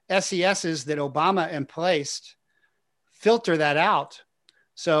SESs that Obama emplaced filter that out.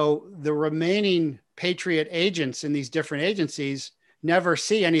 So the remaining Patriot agents in these different agencies never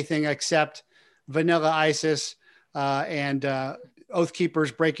see anything except vanilla ISIS and Oath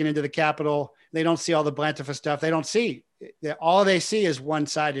Keepers breaking into the Capitol. They don't see all the Blantifa stuff. They don't see. All they see is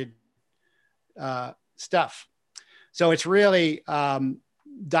one-sided stuff. So it's really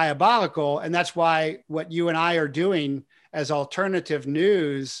diabolical. And that's why what you and I are doing as alternative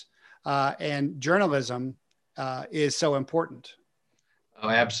news and journalism is so important. Oh,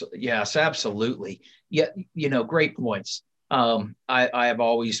 absolutely. Yes, absolutely. Yeah, great points. I have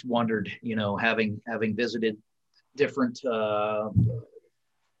always wondered, having visited different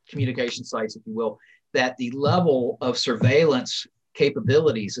communication sites, if you will, that the level of surveillance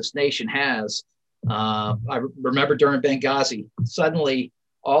capabilities this nation has. I remember during Benghazi, suddenly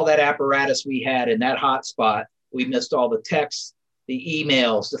all that apparatus we had in that hotspot, we missed all the texts, the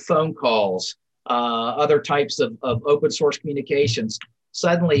emails, the phone calls, other types of open source communications.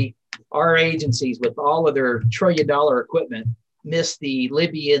 Suddenly, our agencies, with all of their trillion-dollar equipment, missed the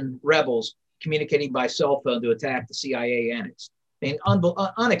Libyan rebels communicating by cell phone to attack the CIA annex. I mean,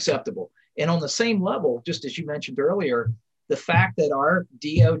 unacceptable. And on the same level, just as you mentioned earlier, the fact that our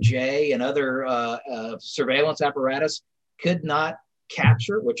DOJ and other surveillance apparatus could not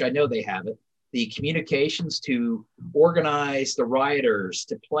capture, which I know they haven't, the communications to organize the rioters,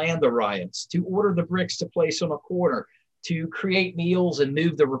 to plan the riots, to order the bricks to place on a corner, to create meals and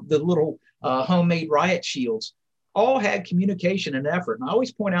move the little homemade riot shields, all had communication and effort. And I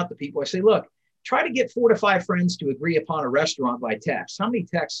always point out to people, I say, look, try to get 4 to 5 friends to agree upon a restaurant by text. How many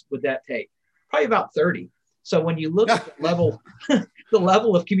texts would that take? Probably about 30. So when you look at the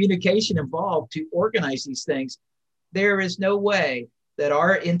level of communication involved to organize these things, there is no way that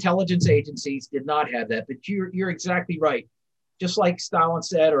our intelligence agencies did not have that. But you're exactly right. Just like Stalin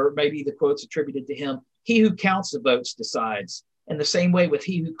said, or maybe the quote's attributed to him, he who counts the votes decides. And the same way with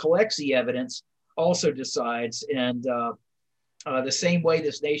he who collects the evidence also decides. And the same way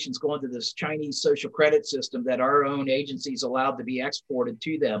this nation's going to this Chinese social credit system that our own agencies allowed to be exported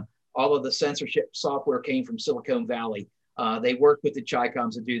to them. All of the censorship software came from Silicon Valley. They worked with the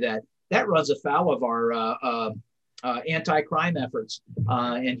Chicoms to do that. That runs afoul of our anti-crime efforts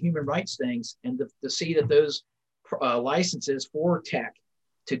and human rights things. And to see that those licenses for tech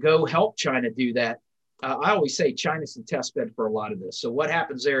to go help China do that, I always say China's the test bed for a lot of this. So what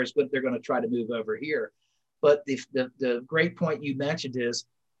happens there is what they're going to try to move over here. But the great point you mentioned is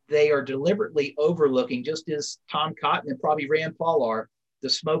they are deliberately overlooking, just as Tom Cotton and probably Rand Paul are, the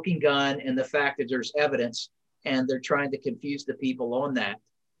smoking gun and the fact that there's evidence, and they're trying to confuse the people on that.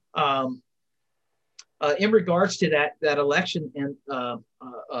 In regards to that election and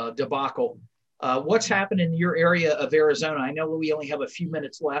debacle, what's happened in your area of Arizona? I know we only have a few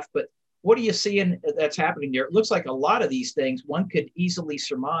minutes left, but what are you seeing that's happening there? It looks like a lot of these things, one could easily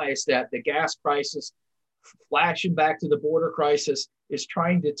surmise that the gas crisis, flashing back to the border crisis, is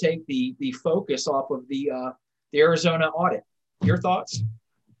trying to take the focus off of the Arizona audit. Your thoughts?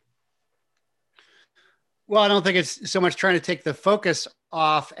 Well, I don't think it's so much trying to take the focus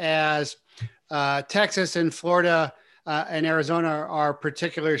off as Texas and Florida and Arizona are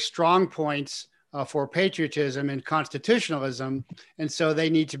particular strong points for patriotism and constitutionalism. And so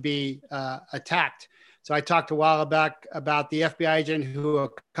they need to be attacked. So I talked a while back about the FBI agent who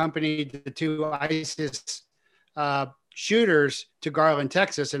accompanied the 2 ISIS shooters to Garland,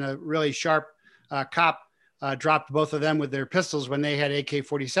 Texas, and a really sharp cop dropped both of them with their pistols when they had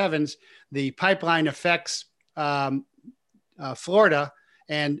AK-47s. The pipeline affects Florida,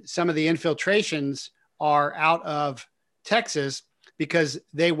 and some of the infiltrations are out of Texas because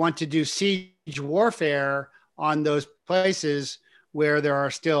they want to do siege warfare on those places where there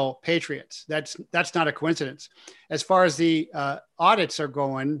are still patriots. That's not a coincidence. As far as the audits are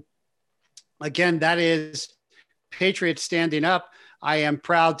going, again, that is patriots standing up. I am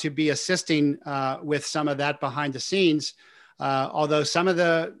proud to be assisting with some of that behind the scenes. Although some of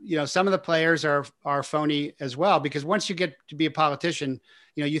the players are phony as well, because once you get to be a politician,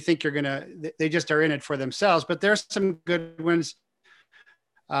 you think they just are in it for themselves. But there's some good ones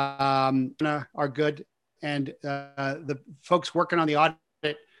are good. And the folks working on the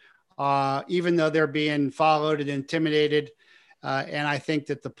audit, even though they're being followed and intimidated, and I think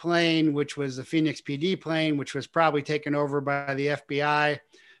that the plane, which was the Phoenix PD plane, which was probably taken over by the FBI,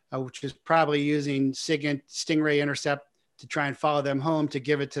 which was probably using SIGINT Stingray intercept to try and follow them home to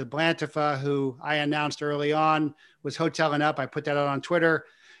give it to Blantifa, who I announced early on was hoteling up. I put that out on Twitter.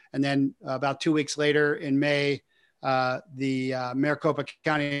 And then about 2 weeks later in May, the Maricopa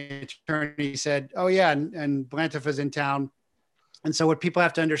County attorney said, "Oh yeah, and Blantifa's in town." And so what people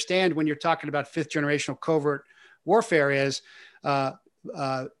have to understand when you're talking about fifth generational covert warfare is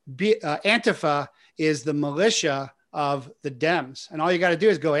Antifa is the militia of the Dems. And all you got to do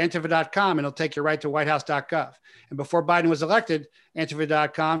is go antifa.com and it'll take you right to whitehouse.gov. And before Biden was elected,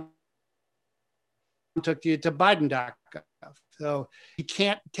 antifa.com took you to Biden.gov. So you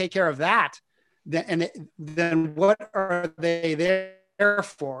can't take care of that. Then what are they there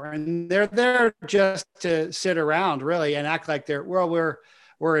for? And they're there just to sit around really and act like we're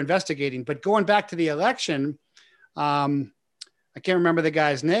investigating. But going back to the election, I can't remember the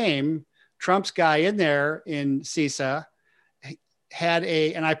guy's name. Trump's guy in there in CISA had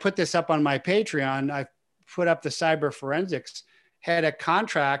and I put this up on my Patreon. I put up the cyber forensics, had a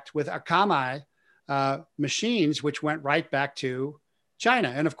contract with Akamai machines, which went right back to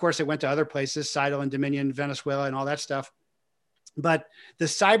China. And of course, it went to other places, Seidel and Dominion, Venezuela, and all that stuff. But the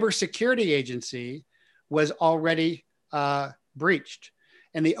cybersecurity agency was already breached.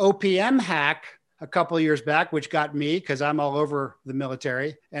 And the OPM hack a couple of years back, which got me, because I'm all over the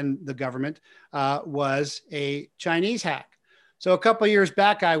military and the government, was a Chinese hack. So a couple of years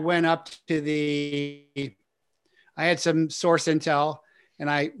back, I went up to I had some source intel, and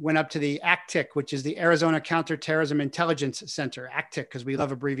I went up to the ACTIC, which is the Arizona Counterterrorism Intelligence Center, ACTIC, because we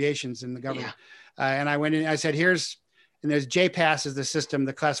love abbreviations in the government. Yeah. And I went in, I said, there's JPass is the system,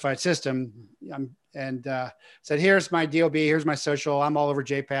 the classified system. Said, here's my DOB, here's my social. I'm all over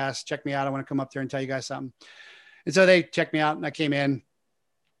JPass. Check me out. I want to come up there and tell you guys something. And so they checked me out and I came in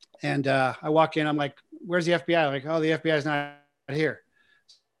and I walk in. I'm like, where's the FBI? I'm like, oh, the FBI is not here.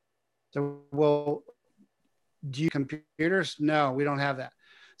 So, well, do you computers? No, we don't have that.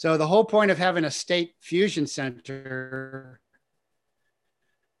 So the whole point of having a state fusion center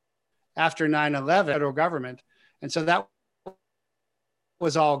after 9/11, federal government. And so that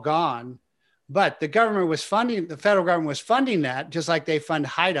was all gone. But the federal government was funding that, just like they fund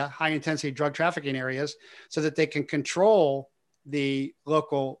HIDTA, high intensity drug trafficking areas, so that they can control the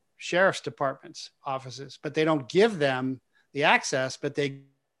local sheriff's departments offices. But they don't give them the access, but they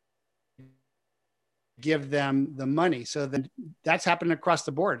give them the money. So then that's happened across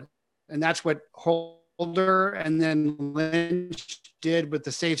the board. And that's what Holder and then Lynch did with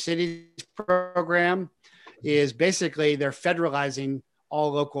the Safe Cities program, is basically they're federalizing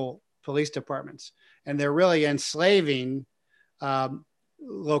all local police departments, and they're really enslaving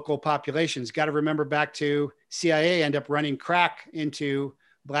local populations. Got to remember back to CIA end up running crack into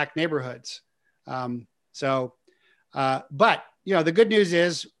Black neighborhoods. But the good news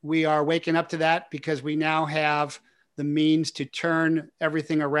is we are waking up to that because we now have the means to turn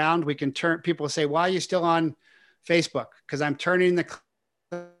everything around. We can turn, people say, why are you still on Facebook? Because I'm turning the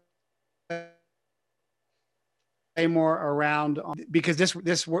more around, because this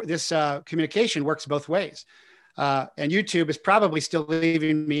communication works both ways. And YouTube is probably still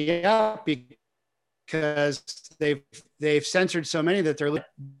leaving me up because they've censored so many that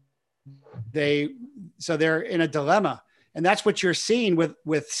they're in a dilemma. And that's what you're seeing with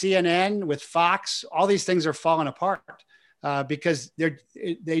CNN, with Fox. All these things are falling apart because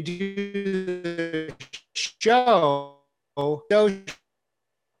they do the show so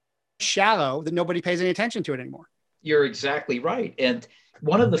shallow that nobody pays any attention to it anymore. You're exactly right. And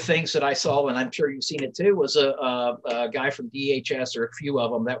one of the things that I saw, and I'm sure you've seen it too, was a guy from DHS, or a few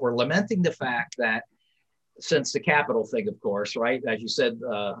of them, that were lamenting the fact that since the Capitol thing, of course, right, as you said,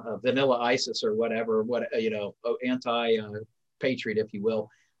 vanilla ISIS or whatever, anti-patriot, if you will,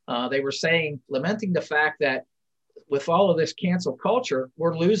 they were lamenting the fact that with all of this cancel culture,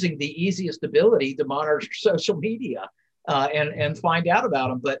 we're losing the easiest ability to monitor social media and find out about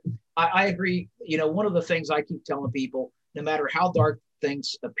them. But I agree. One of the things I keep telling people, no matter how dark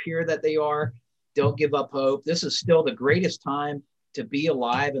things appear that they are, don't give up hope. This is still the greatest time to be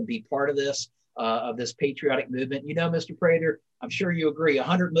alive and be part of this patriotic movement. Mr. Prather, I'm sure you agree,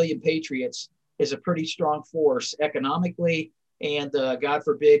 100 million patriots is a pretty strong force economically and, God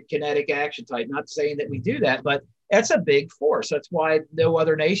forbid, kinetic action type. Not saying that we do that, but that's a big force. That's why no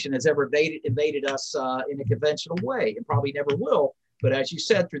other nation has ever invaded us in a conventional way, and probably never will. But as you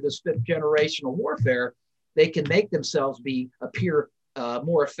said, through this fifth generational warfare, they can make themselves appear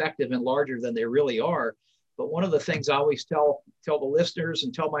more effective and larger than they really are. But one of the things I always tell the listeners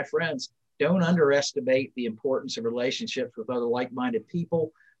and tell my friends, don't underestimate the importance of relationships with other like-minded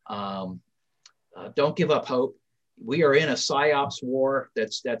people. Don't give up hope. We are in a psyops war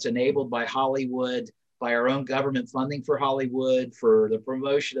that's enabled by Hollywood, by our own government funding for Hollywood, for the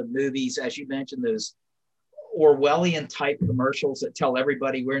promotion of movies, as you mentioned, those Orwellian type commercials that tell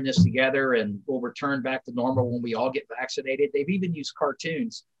everybody we're in this together and we'll return back to normal when we all get vaccinated. They've even used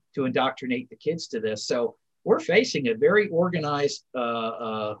cartoons to indoctrinate the kids to this. So we're facing a very organized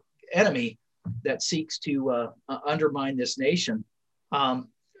enemy that seeks to undermine this nation.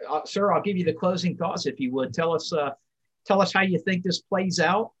 Sir, I'll give you the closing thoughts if you would. Tell us how you think this plays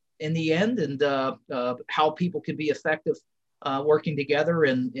out in the end, and how people can be effective working together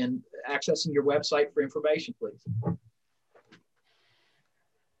and accessing your website for information, please.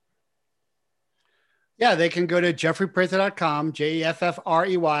 Yeah, they can go to jeffreyprather.com,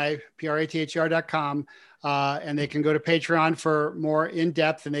 JEFFREYPRATHER.com, and they can go to Patreon for more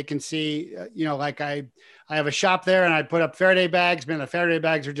in-depth, and they can see, like I have a shop there, and I put up Faraday bags. Man, the Faraday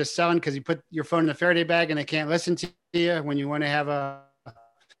bags are just selling because you put your phone in the Faraday bag and they can't listen to you when you want to have a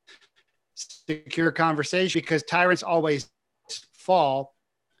secure conversation, because tyrants always fall,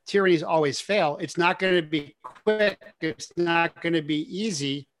 tyrannies always fail. It's not going to be quick. It's not going to be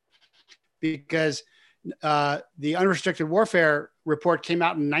easy, because the unrestricted warfare report came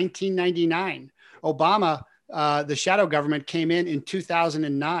out in 1999. Obama, the shadow government, came in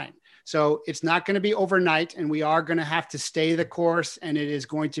 2009. So it's not going to be overnight, and we are going to have to stay the course, and it is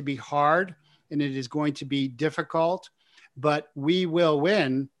going to be hard, and it is going to be difficult, but we will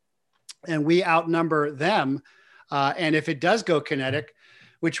win, and we outnumber them. And if it does go kinetic,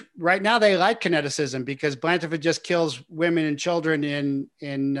 which right now they like kineticism, because Blantyford just kills women and children in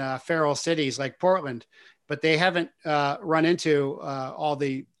feral cities like Portland, but they haven't run into all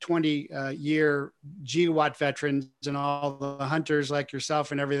the 20-year GWAT veterans and all the hunters like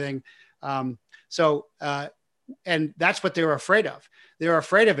yourself and everything. And that's what they were afraid of. They were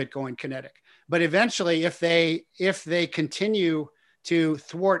afraid of it going kinetic. But eventually, if they continue to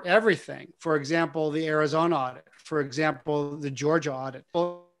thwart everything, for example, the Arizona audit, for example, the Georgia audit,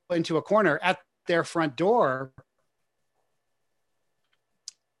 into a corner at their front door,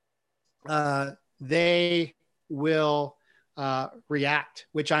 they will react,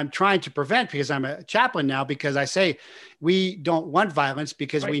 which I'm trying to prevent, because I'm a chaplain now, because I say we don't want violence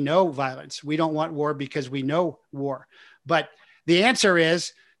because we know violence. We don't want war because we know war. But the answer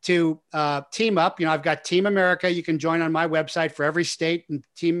is to team up. I've got Team America. You can join on my website for every state, and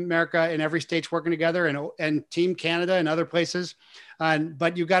Team America and every state's working together, and Team Canada and other places.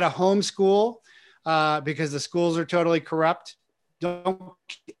 But you've got to homeschool because the schools are totally corrupt. Who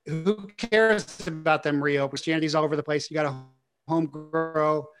cares about them reopen? Christianity's all over the place. You got to home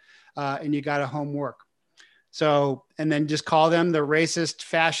grow and you got to homework. So, and then just call them the racist,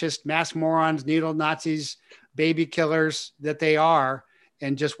 fascist, mass morons, needle Nazis, baby killers that they are,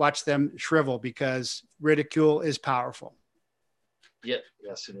 and just watch them shrivel, because ridicule is powerful. Yes,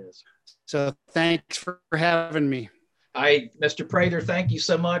 it is. So thanks for having me. Mr. Prather, thank you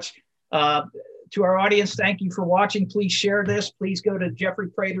so much. To our audience, thank you for watching. Please share this. Please go to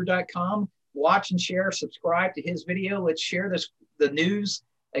jeffreyprather.com, watch and share, subscribe to his video. Let's share the news.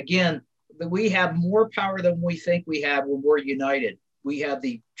 Again, we have more power than we think we have when we're united. We have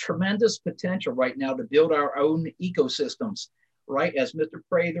the tremendous potential right now to build our own ecosystems, right? As Mr.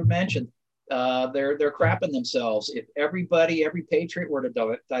 Prather mentioned, they're crapping themselves. If every patriot were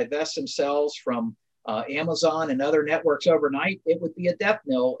to divest themselves from Amazon and other networks overnight, it would be a death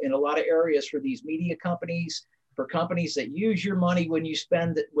knell in a lot of areas for these media companies, for companies that use your money when you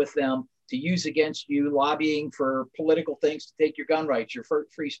spend it with them to use against you, lobbying for political things, to take your gun rights, your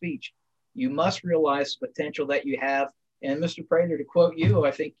free speech. You must realize the potential that you have. And Mr. Prather, to quote you,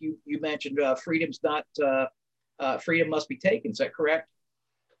 I think you mentioned freedom must be taken. Is that correct?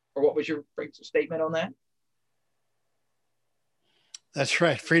 Or what was your statement on that? That's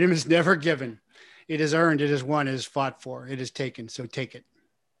right. Freedom is never given. It is earned, it is won, it is fought for, it is taken. So take it.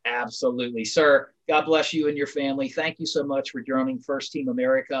 Absolutely, sir. God bless you and your family. Thank you so much for joining First Team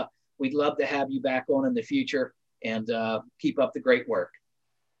America. We'd love to have you back on in the future, and keep up the great work.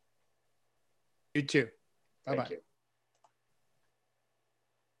 You too. Bye-bye. Thank you.